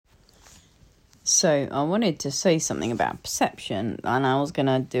So I wanted to say something about perception, and I was going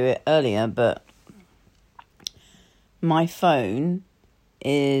to do it earlier, but my phone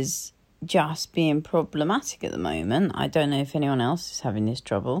is just being problematic at the moment. I don't know if anyone else is having this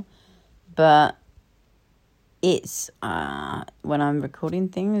trouble, but it's when I'm recording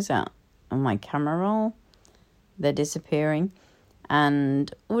things out on my camera roll, they're disappearing, and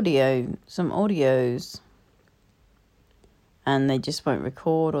some audios, and they just won't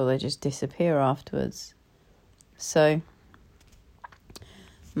record, or they just disappear afterwards. So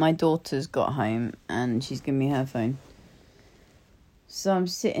my daughter's got home and she's given me her phone. So I'm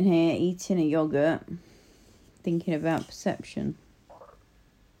sitting here eating a yogurt, thinking about perception.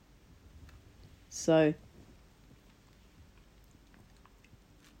 So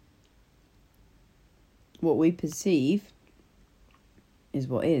what we perceive is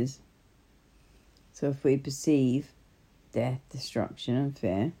what is. So if we perceive death, destruction and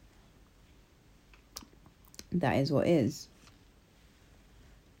fear, that is what is.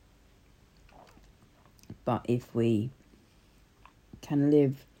 But if we can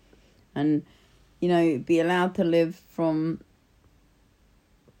live and, be allowed to live from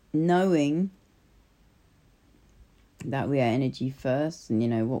knowing that we are energy first,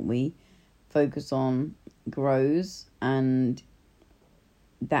 and, what we focus on grows, and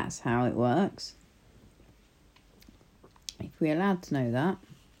that's how it works. If we're allowed to know that,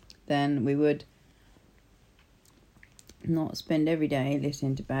 then we would not spend every day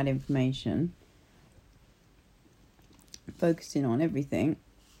listening to bad information, focusing on everything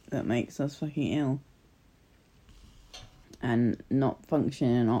that makes us fucking ill, and not function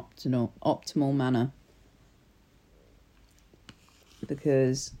in an optimal manner.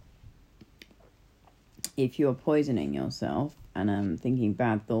 Because if you're poisoning yourself and thinking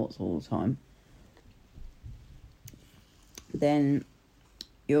bad thoughts all the time, then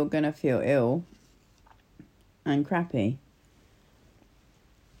you're going to feel ill and crappy.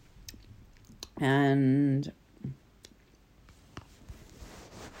 And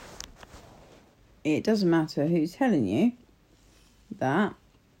it doesn't matter who's telling you that,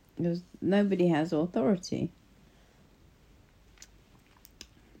 because nobody has authority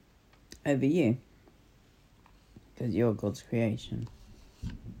over you, because you're God's creation.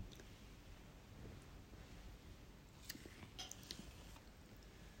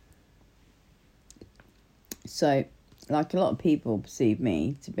 So, like, a lot of people perceive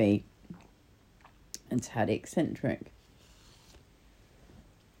me to be a tad eccentric.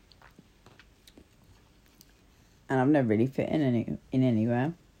 And I've never really fit in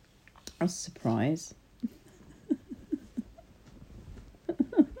anywhere. I was surprised.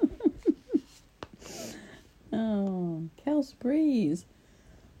 Oh, Kels Breeze.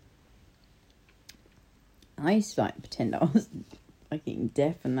 I used to pretend I was fucking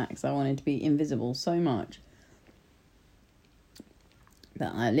deaf and that, because I wanted to be invisible so much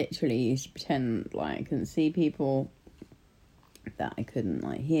that I literally used to pretend I couldn't see people, that I couldn't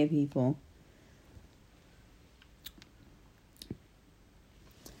hear people.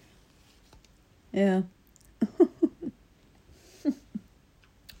 Yeah.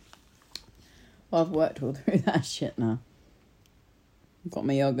 Well, I've worked all through that shit now. I've got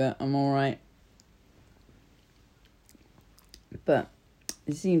my yogurt, I'm alright. But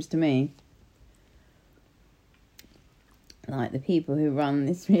it seems to me like the people who run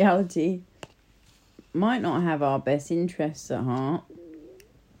this reality might not have our best interests at heart.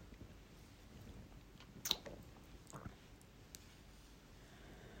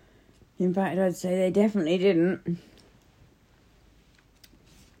 In fact, I'd say they definitely didn't.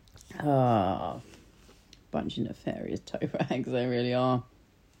 Bunch of nefarious toe rags, they really are.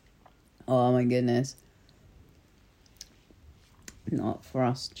 Oh my goodness. Not for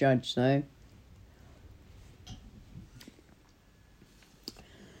us to judge, though.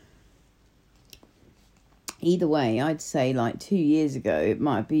 Either way, I'd say 2 years ago, it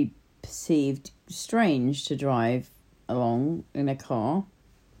might be perceived strange to drive along in a car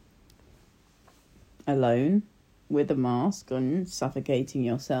alone with a mask on, suffocating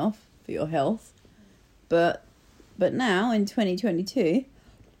yourself for your health. But now, in 2022,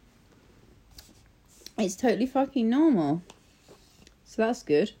 it's totally fucking normal. So that's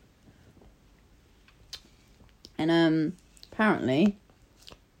good. And apparently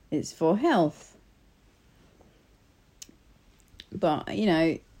it's for health. But,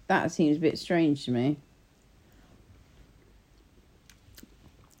 that seems a bit strange to me.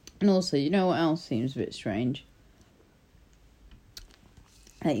 And also, what else seems a bit strange?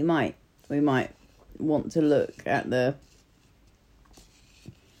 That we might want to look at the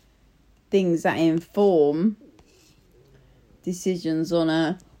things that inform decisions on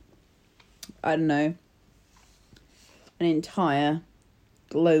a I don't know, an entire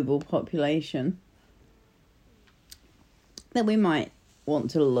global population, then we might want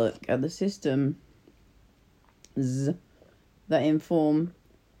to look at the systems that inform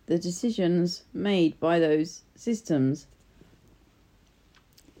the decisions made by those systems.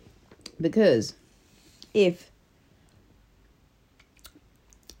 Because if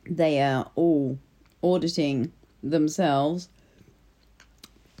they are all auditing themselves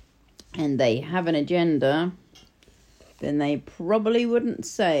and they have an agenda, then they probably wouldn't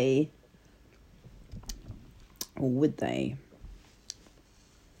say, or would they?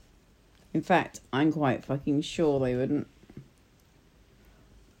 In fact, I'm quite fucking sure they wouldn't.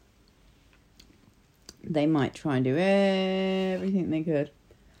 They might try and do everything they could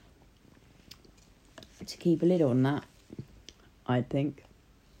to keep a lid on that, I think.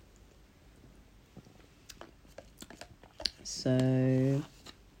 So,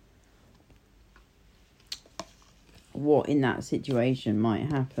 what in that situation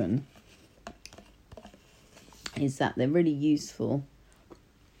might happen is that they're really useful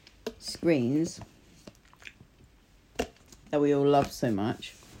screens that we all love so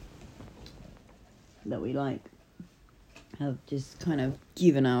much, that we have just kind of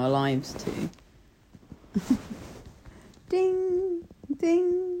given our lives to. Ding,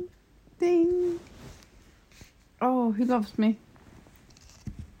 ding, ding. Oh, he loves me.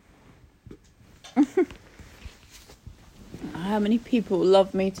 How many people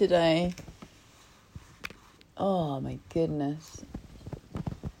love me today? Oh my goodness.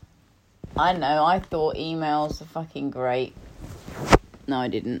 I know, I thought emails are fucking great. No, I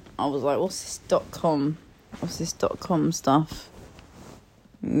didn't. I was like, what's this .com? What's this .com stuff?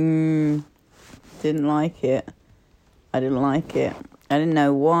 Didn't like it. I didn't like it. I didn't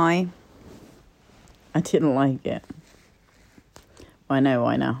know why. I didn't like it. I know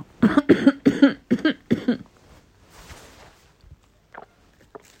why now.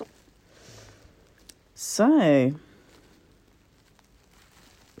 So,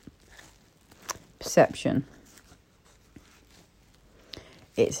 perception.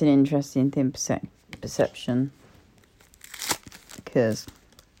 It's an interesting thing, perception, because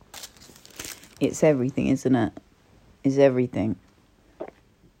it's everything, isn't it? It's everything.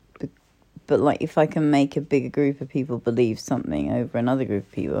 But like, if I can make a bigger group of people believe something over another group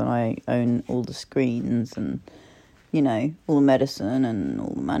of people, and I own all the screens and, you know, all the medicine and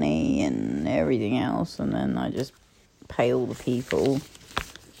all the money and everything else, and then I just pay all the people,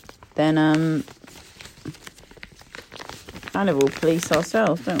 then kind of all police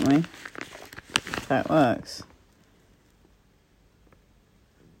ourselves, don't we? That's how it works.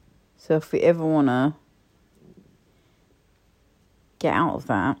 So if we ever want to get out of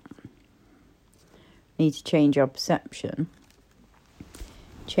that, we need to change our perception,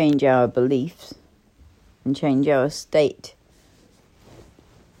 change our beliefs, and change our state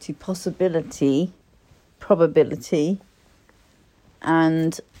to possibility, probability,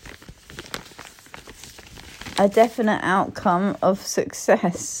 and a definite outcome of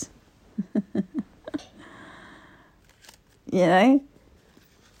success. You know?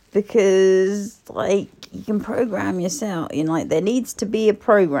 Because, like, you can program yourself. You know, like, there needs to be a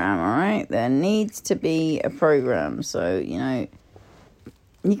program, all right? There needs to be a program. So, you know,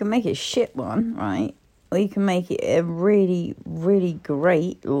 you can make it a shit one, right? Or you can make it a really, really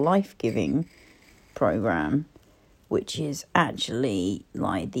great, life-giving program, which is actually,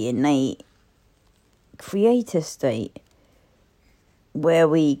 like, the innate creator state, where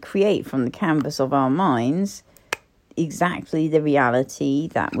we create from the canvas of our minds exactly the reality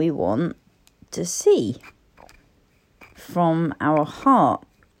that we want to see from our heart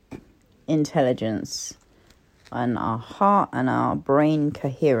intelligence and our heart and our brain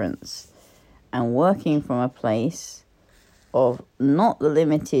coherence, and working from a place of not the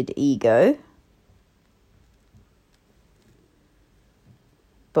limited ego,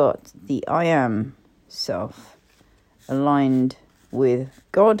 but the I am self, aligned with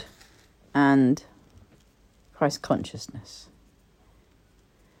God and Christ consciousness.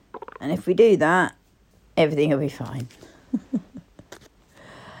 And if we do that, everything will be fine.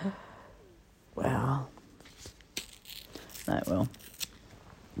 Well, no, it will.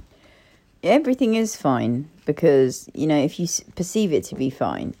 Everything is fine, because, you know, if you perceive it to be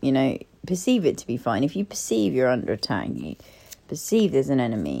fine, you know, perceive it to be fine. If you perceive you're under attack, you perceive there's an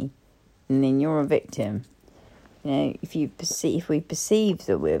enemy, and then you're a victim. You know, if we perceive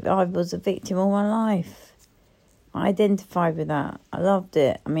that I was a victim all my life, I identified with that. I loved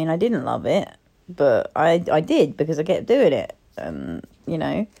it. I mean, I didn't love it, but I did, because I kept doing it. You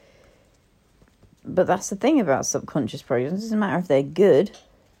know, but that's the thing about subconscious programs. It doesn't matter if they're good.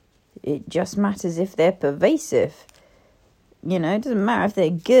 It just matters if they're pervasive. You know, it doesn't matter if they're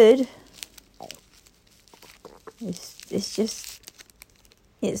good. It's just,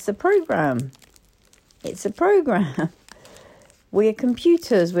 it's a program. It's a program. We're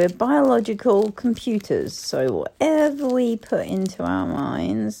computers. We're biological computers. So whatever we put into our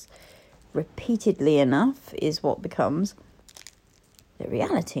minds repeatedly enough is what becomes the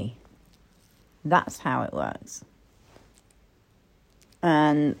reality. That's how it works.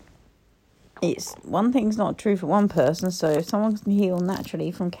 And it's one thing's not true for one person. So if someone can heal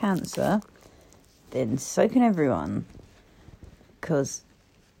naturally from cancer, then so can everyone. Because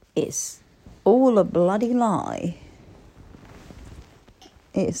it's all a bloody lie.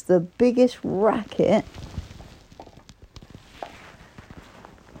 It's the biggest racket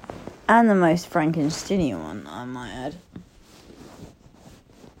and the most Frankensteinian one, I might add.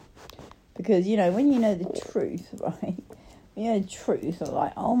 Because, you know, when you know the truth, right? When you know the truth,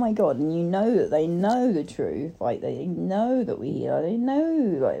 like, oh my God, and you know that they know the truth. Like, they know that we heal. They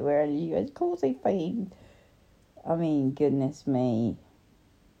know, like, where you guys, of course they fade. I mean, goodness me.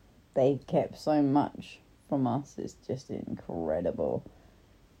 They've kept so much from us. It's just incredible.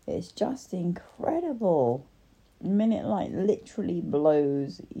 It's just incredible. I mean, it like literally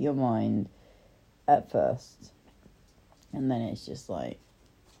blows your mind at first. And then it's just like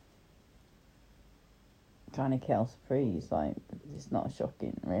kind of chaos freeze. Like, it's not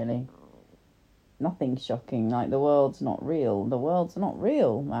shocking, really. Nothing's shocking. Like, the world's not real. The world's not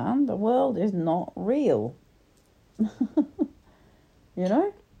real, man. The world is not real. You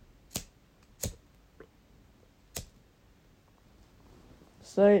know?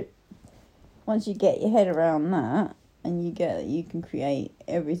 So, once you get your head around that, and you get that you can create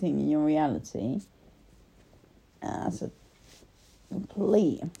everything in your reality, that's a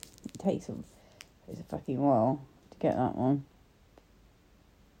complete... It takes a fucking while to get that one.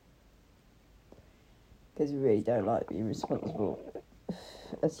 Because we really don't like being responsible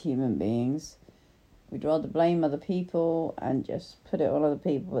as human beings. We'd rather blame other people and just put it on other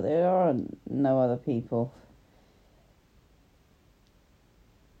people, but there are no other people.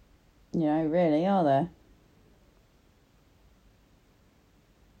 You know, really, are there?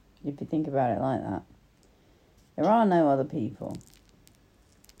 If you think about it like that. There are no other people.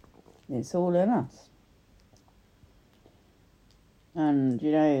 It's all in us. And,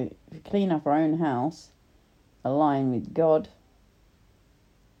 you know, if we clean up our own house, align with God,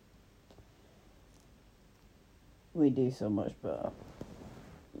 we do so much better.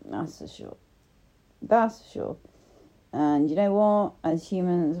 That's for sure. That's for sure. And you know what? As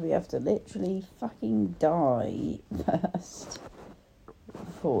humans, we have to literally fucking die first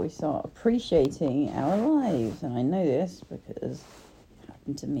before we start appreciating our lives. And I know this because it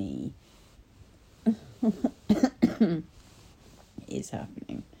happened to me. It is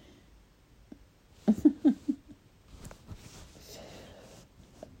happening.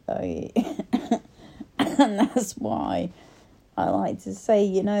 And that's why I like to say,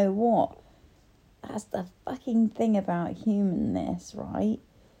 you know what? That's the fucking thing about humanness, right?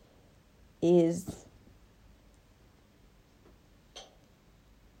 Is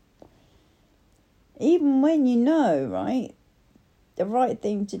even when you know, right, the right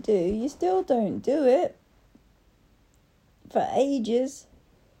thing to do, you still don't do it for ages.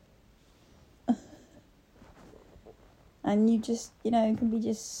 And you just, you know, can be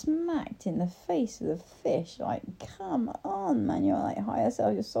just smacked in the face with a fish. Like, come on, man. You're like, higher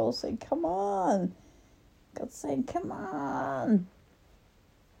self, your soul saying, come on. God's saying, come on.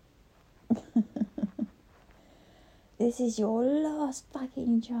 This is your last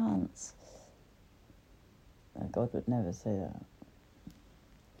fucking chance. God would never say that.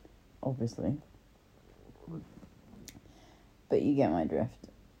 Obviously. But you get my drift.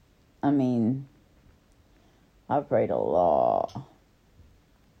 I mean... I've prayed a lot.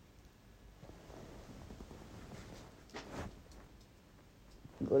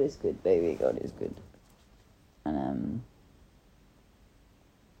 God is good, baby. God is good. And,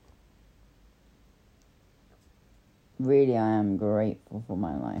 really, I am grateful for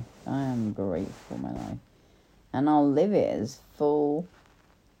my life. I am grateful for my life. And I'll live it as full,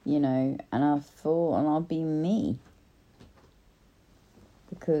 you know, and I'll be me.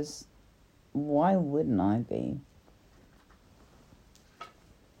 Because... why wouldn't I be?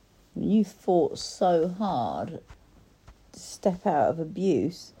 You fought so hard to step out of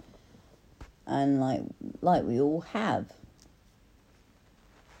abuse, and like we all have.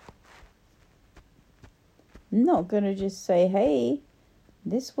 I'm not gonna just say, hey,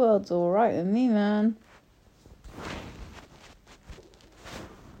 this world's alright with me, man.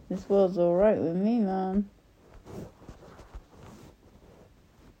 This world's alright with me, man.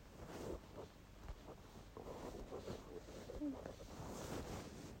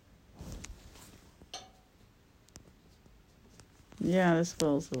 Yeah, this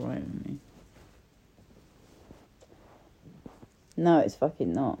world's alright with me. No, it's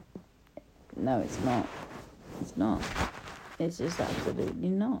fucking not. No, it's not. It's not. It's just absolutely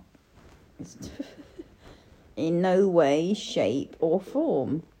not. It's in no way, shape, or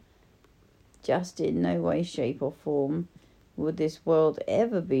form. Just in no way, shape, or form would this world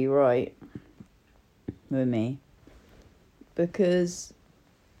ever be right with me. Because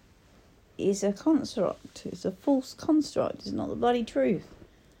it's a construct. It's a false construct. It's not the bloody truth.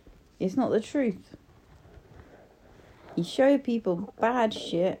 It's not the truth. You show people bad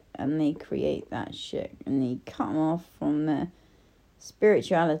shit and they create that shit. And you cut them off from their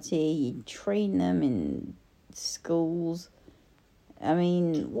spirituality. You train them in schools. I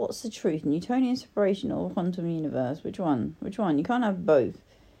mean, what's the truth? Newtonian separation or quantum universe? Which one? Which one? You can't have both.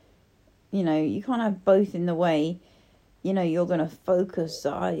 You know, you can't have both in the way, you know, you're going to focus.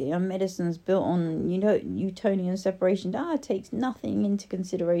 Medicine's built on, Newtonian separation. It takes nothing into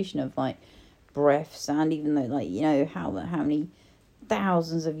consideration of, like, breath, sound, even though, like, you know, how many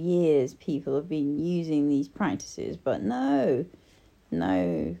thousands of years people have been using these practices. But no,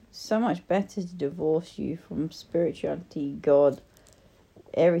 so much better to divorce you from spirituality, God,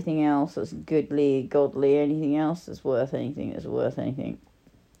 everything else that's goodly, godly, anything else that's worth anything.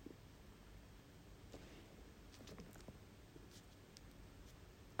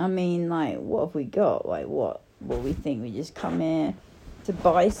 I mean, like, what have we got? Like, what we think we just come here to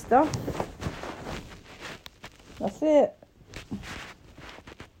buy stuff? That's it.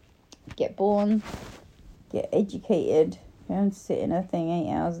 Get born, get educated, go and sit in a thing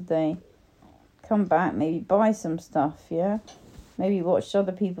 8 hours a day, come back, maybe buy some stuff, yeah? Maybe watch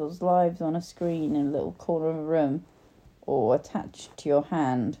other people's lives on a screen in a little corner of a room or attached to your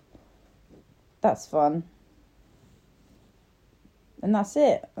hand. That's fun. And that's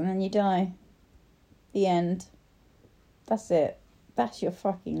it. And then you die. The end. That's it. That's your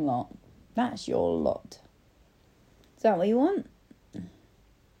fucking lot. That's your lot. Is that what you want?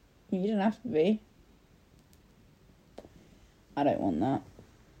 You don't have to be. I don't want that.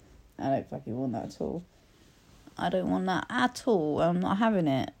 I don't fucking want that at all. I don't want that at all. I'm not having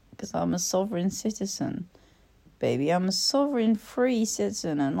it. Because I'm a sovereign citizen. Baby, I'm a sovereign free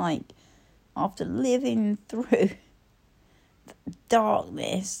citizen. And like, after living through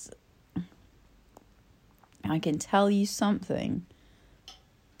darkness, I can tell you something,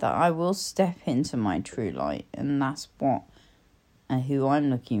 that I will step into my true light, and that's what and who I'm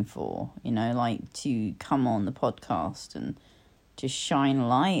looking for, you know, like to come on the podcast and to shine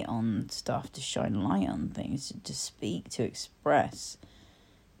light on stuff, to shine light on things, to speak, to express,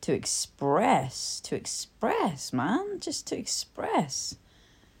 man, just to express.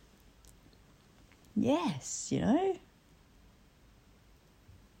 Yes, you know.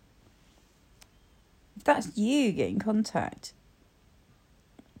 If that's you, get in contact.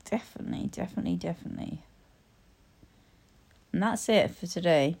 Definitely. And that's it for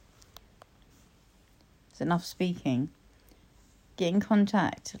today. It's enough speaking. Get in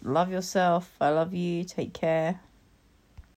contact. Love yourself. I love you. Take care.